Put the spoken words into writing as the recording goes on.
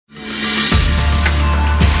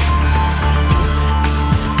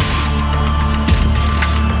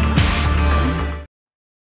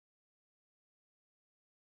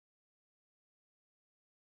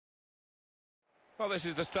Well, this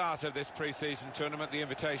is the start of this pre-season tournament, the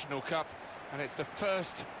Invitational Cup, and it's the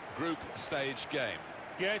first group stage game.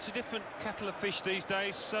 Yeah, it's a different kettle of fish these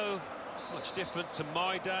days, so much different to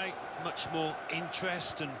my day, much more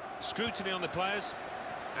interest and scrutiny on the players.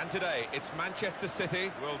 And today, it's Manchester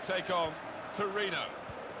City will take on Torino.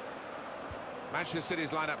 Manchester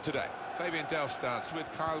City's lineup today. Fabian Delph starts with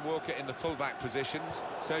Kyle Walker in the full-back positions.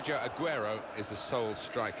 Sergio Aguero is the sole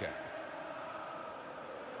striker.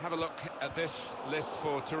 Have a look at this list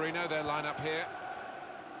for Torino, their lineup here.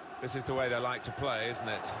 This is the way they like to play, isn't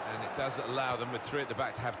it? And it does allow them, with three at the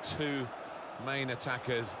back, to have two main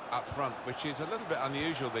attackers up front, which is a little bit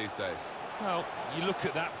unusual these days. Well, you look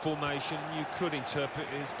at that formation, you could interpret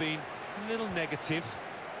it as being a little negative,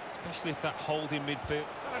 especially if that hold in midfield.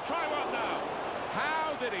 Gonna try one now.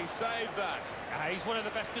 How did he save that? He's one of the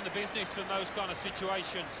best in the business from those kind of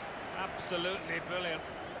situations. Absolutely brilliant.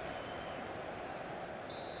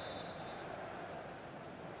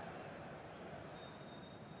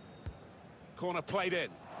 Corner played in.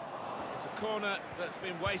 It's a corner that's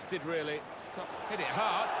been wasted, really. Hit it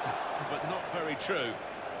hard, but not very true.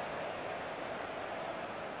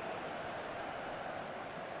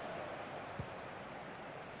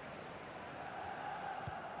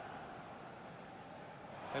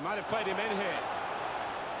 They might have played him in here.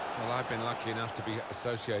 Well, I've been lucky enough to be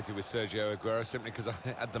associated with Sergio Aguero simply because I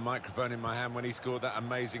had the microphone in my hand when he scored that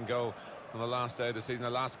amazing goal on the last day of the season, the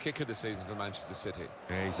last kick of the season for Manchester City.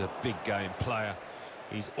 Yeah, he's a big game player.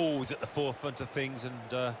 He's always at the forefront of things, and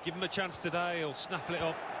give him a chance today, he'll snaffle it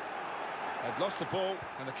up. They've lost the ball,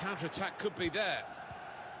 and the counter-attack could be there.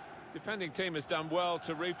 Defending team has done well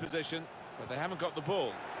to reposition, but they haven't got the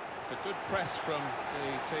ball. It's a good press from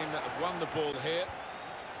the team that have won the ball here.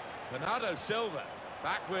 Bernardo Silva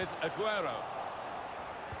back with Aguero.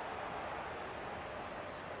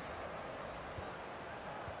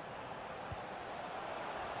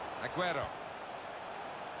 Aguero.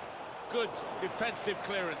 Good defensive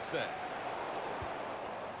clearance there.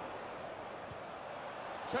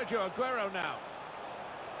 Sergio Aguero now.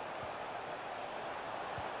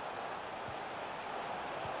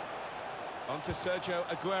 On to Sergio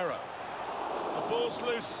Aguero. The ball's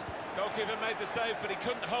loose. Goalkeeper made the save, but he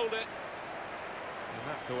couldn't hold it. And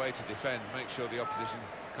that's the way to defend. Make sure the opposition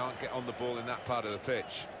can't get on the ball in that part of the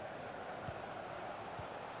pitch.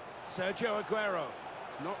 Sergio Aguero.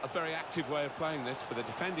 It's not a very active way of playing this for the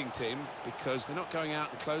defending team, because they're not going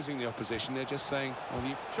out and closing the opposition. They're just saying, well,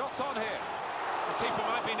 you... Shots on here. The keeper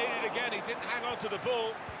might be needed again. He didn't hang on to the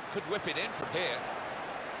ball. Could whip it in from here.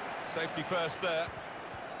 Safety first there.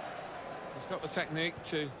 He's got the technique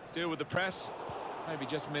to deal with the press. Maybe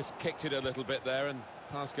just kicked it a little bit there, and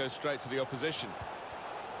pass goes straight to the opposition.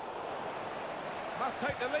 Must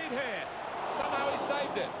take the lead here. Somehow he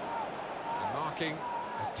saved it. And marking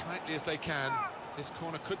as tightly as they can. This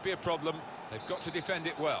corner could be a problem. They've got to defend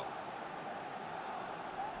it well.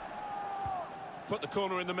 Put the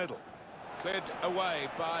corner in the middle. Cleared away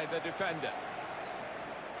by the defender.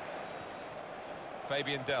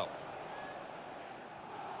 Fabian Delph.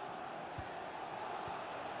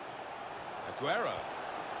 Aguero.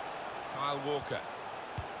 Kyle Walker.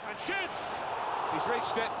 And shoots! He's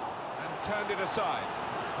reached it and turned it aside.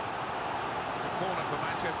 It's a corner for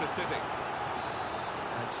Manchester City.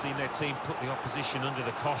 I've seen their team put the opposition under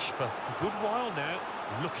the cosh for a good while now,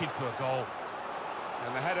 looking for a goal.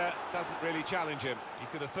 And the header doesn't really challenge him. He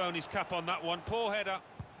could have thrown his cap on that one. Poor header.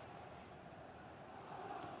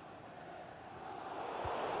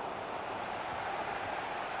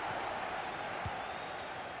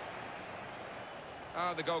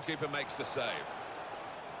 Ah, the goalkeeper makes the save.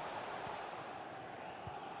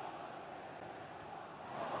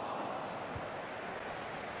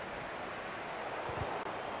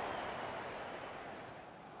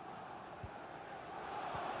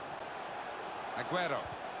 Aguero.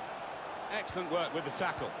 Excellent work with the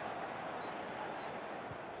tackle.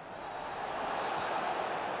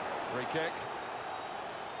 Free kick.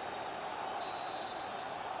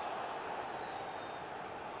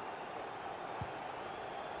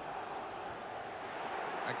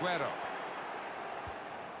 Aguero.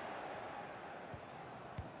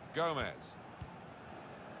 Gomez.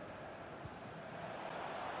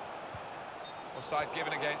 Offside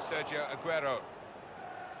given against Sergio Aguero.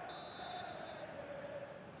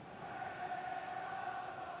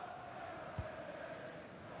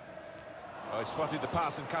 Oh, he spotted the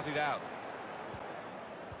pass and cut it out.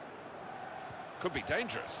 Could be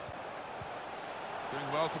dangerous. Doing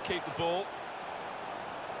well to keep the ball.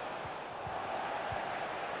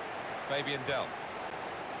 Fabian Delph.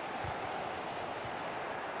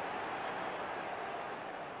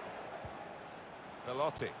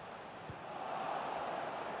 Velotti.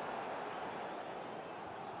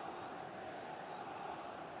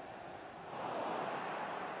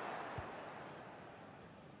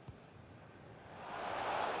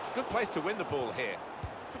 Good place to win the ball here.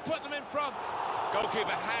 To put them in front. Goalkeeper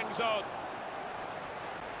hangs on.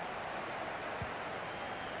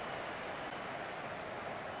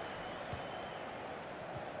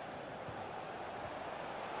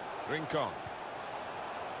 Rincon.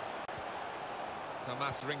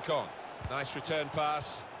 Tomas Rincon. Nice return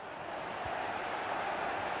pass.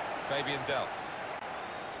 Fabian Delph.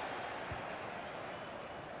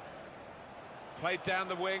 Played down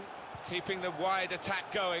the wing, keeping the wide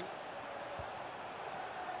attack going.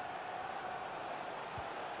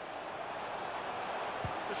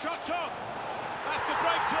 The shot's on. That's the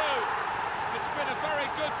breakthrough. It's been a very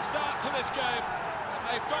good start to this game. And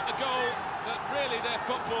they've got the goal that really their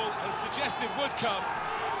football has suggested would come.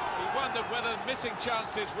 We wondered whether missing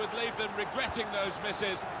chances would leave them regretting those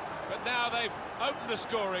misses. But now they've opened the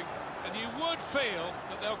scoring, and you would feel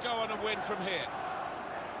that they'll go on and win from here.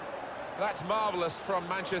 That's marvellous from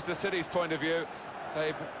Manchester City's point of view.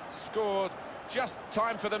 They've scored just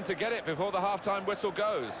time for them to get it before the half-time whistle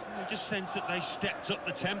goes. I just sense that they stepped up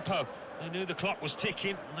the tempo. They knew the clock was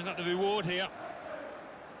ticking, and they got the reward here.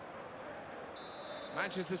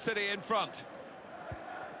 Manchester City in front.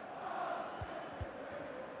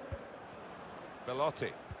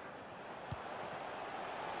 Belotti.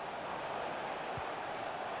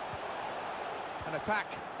 An attack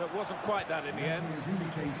that wasn't quite that in the end.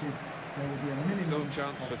 Still a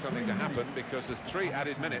chance for something to happen because there's 3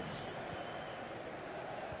 added minutes.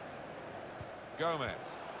 Gomez.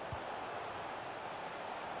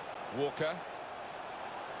 Walker.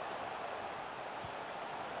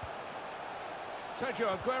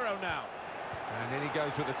 Sergio Aguero now. And in he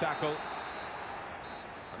goes with the tackle.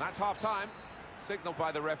 And that's half-time. Signalled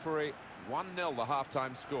by the referee. 1-0 the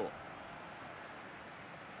half-time score.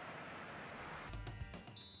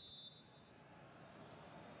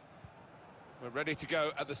 We're ready to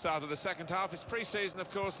go at the start of the second half. It's pre-season,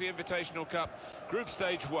 of course, the Invitational Cup, Group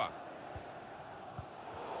Stage 1.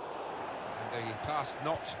 And the task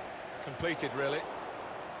not completed, really.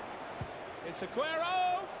 It's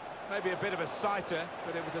Aguero! Maybe a bit of a sighter,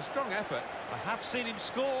 but it was a strong effort. I have seen him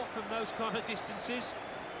score from those kind of distances.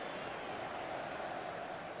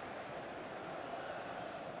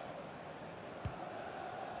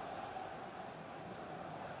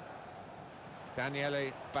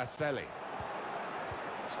 Daniele Baselli.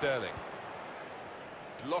 Sterling.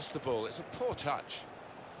 Lost the ball. It's a poor touch.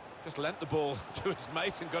 Just lent the ball to his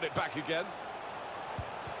mate and got it back again.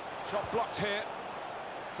 Shot blocked here.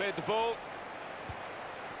 Cleared the ball.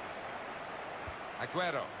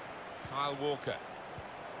 Aguero. Kyle Walker.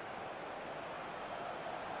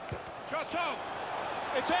 Shot's on.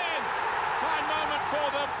 It's in. Fine moment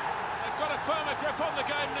for them. They've got a firmer grip on the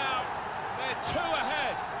game now. They're 2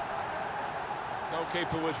 ahead.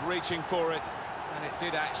 Goalkeeper was reaching for it, and it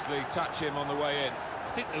did actually touch him on the way in.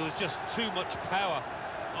 I think there was just too much power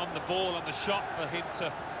on the ball and the shot for him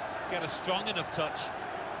to get a strong enough touch.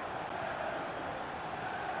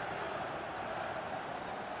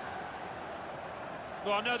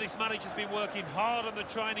 Well, I know this manager's been working hard on the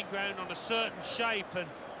training ground on a certain shape, and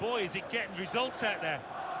boy, is it getting results out there.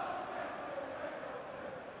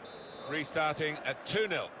 Restarting at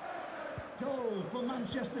 2-0. Goal for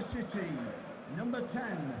Manchester City, number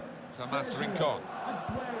 10, Tomas Sergio Rincon.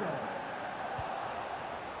 Aguero.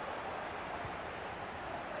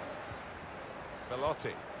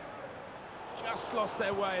 Belotti. Just lost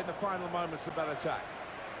their way in the final moments of that attack.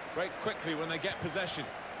 Break quickly when they get possession.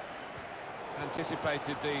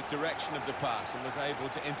 Anticipated the direction of the pass and was able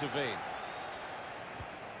to intervene.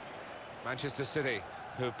 Manchester City,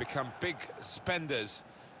 who have become big spenders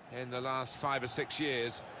in the last 5 or 6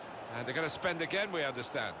 years, and they're going to spend again, we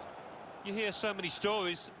understand. You hear so many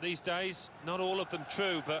stories these days, not all of them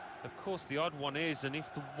true, but of course the odd one is, and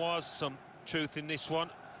if there was some truth in this one,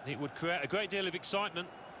 it would create a great deal of excitement.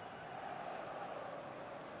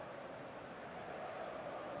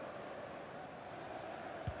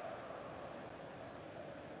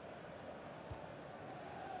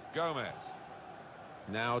 Gomez.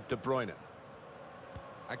 Now De Bruyne.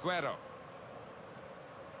 Aguero.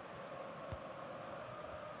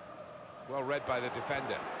 Well read by the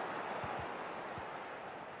defender.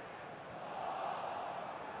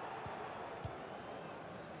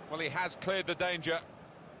 Well, he has cleared the danger.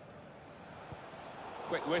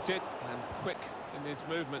 Quick-witted and quick in his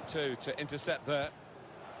movement too to intercept there.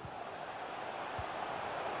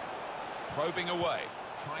 Probing away,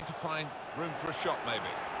 trying to find room for a shot maybe.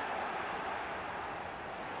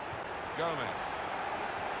 Gomez.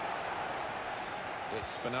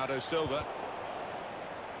 It's Bernardo Silva.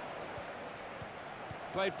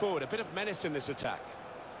 Played forward, a bit of menace in this attack.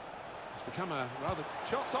 It's become a rather...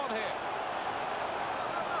 Shots on here.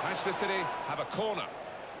 Manchester City have a corner.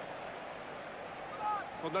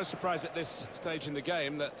 Well, no surprise at this stage in the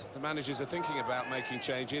game that the managers are thinking about making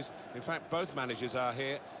changes. In fact, both managers are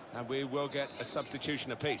here, and we will get a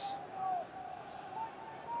substitution apiece.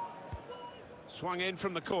 Swung in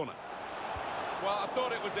from the corner. Well, I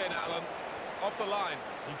thought it was in, Alan. Off the line.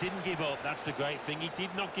 He didn't give up, that's the great thing. He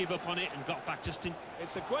did not give up on it and got back just in...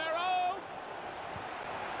 It's Aguero!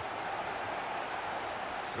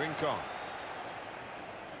 Rincon.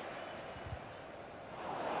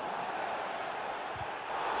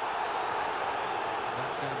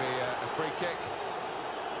 That's going to be a free kick.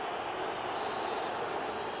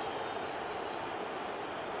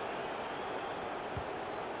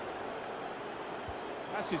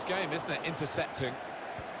 That's his game, isn't it? Intercepting.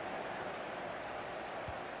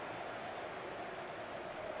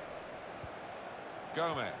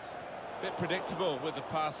 Gomez. Bit predictable with the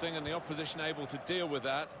passing and the opposition able to deal with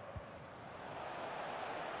that.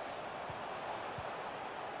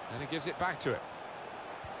 And he gives it back to it.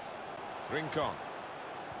 Rincon.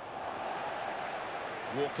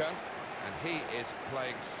 Walker. And he is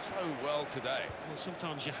playing so well today. Well,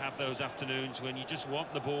 sometimes you have those afternoons when you just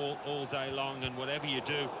want the ball all day long and whatever you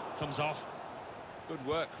do comes off. Good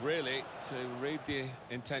work, really, to read the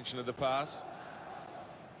intention of the pass.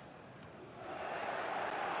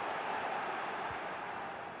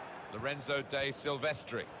 Lorenzo De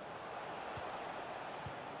Silvestri.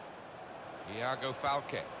 Iago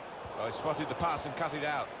Falque. Oh, he spotted the pass and cut it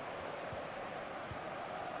out.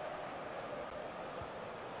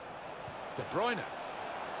 De Bruyne.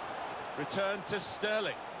 Return to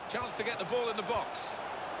Sterling. Chance to get the ball in the box.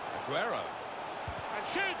 Aguero. And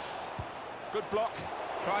shoots! Good block.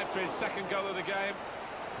 Tried for his second goal of the game.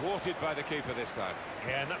 Thwarted by the keeper this time.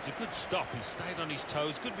 Yeah, and that's a good stop. He stayed on his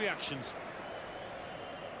toes. Good reactions.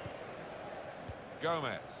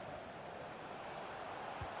 Gomez.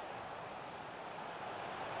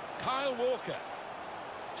 Kyle Walker.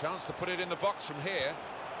 Chance to put it in the box from here.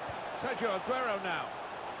 Sergio Aguero now.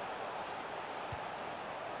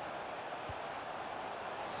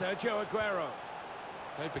 Sergio Aguero.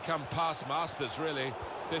 They've become pass masters, really,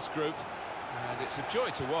 this group. And it's a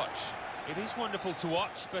joy to watch. It is wonderful to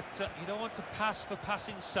watch, but you don't want to pass for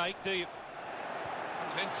passing's sake, do you?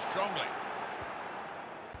 Comes in strongly.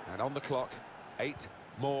 And on the clock, 8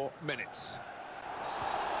 more minutes.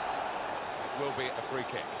 It will be a free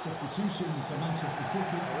kick. Substitution for Manchester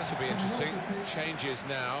City. Well, this will be interesting. Changes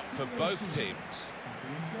now for both teams.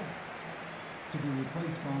 To be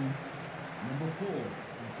replaced by number 4,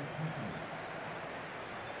 Vincent Kompany.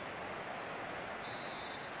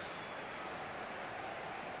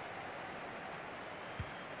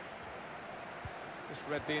 Just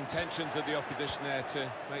read the intentions of the opposition there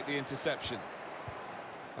to make the interception.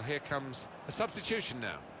 Well, here comes a substitution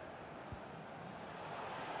now.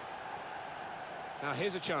 Now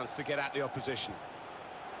here's a chance to get at the opposition.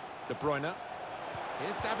 De Bruyne.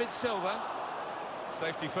 Here's David Silva.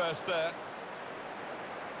 Safety first there.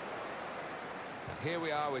 And here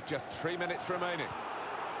we are with just 3 minutes remaining.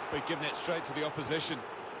 We've given it straight to the opposition.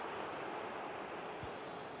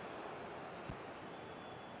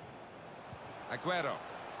 Aguero.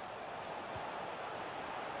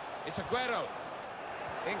 It's Aguero.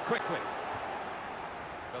 In quickly.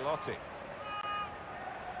 Belotti.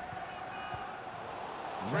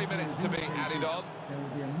 3 minutes to be added on. There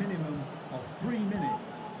will be a minimum of 3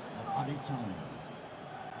 minutes of added time.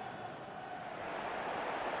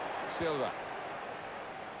 Silva.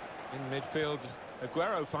 In midfield,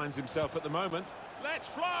 Aguero finds himself at the moment. Let's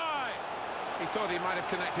fly! He thought he might have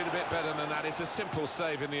connected a bit better than that. It's a simple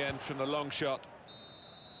save in the end from the long shot.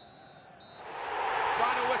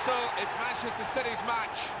 Final whistle, it's Manchester City's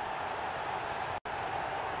match.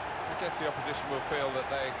 I guess the opposition will feel that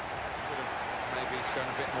they could have maybe shown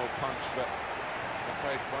a bit more punch, but I'm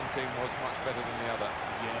afraid one team was much better than the other.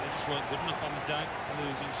 Yeah, they just weren't good enough on the day,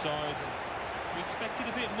 losing side. We expected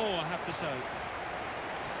a bit more, I have to say.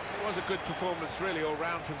 It was a good performance, really, all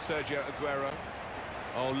round from Sergio Aguero.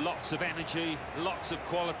 Oh, lots of energy, lots of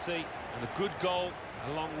quality, and a good goal,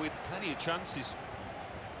 along with plenty of chances.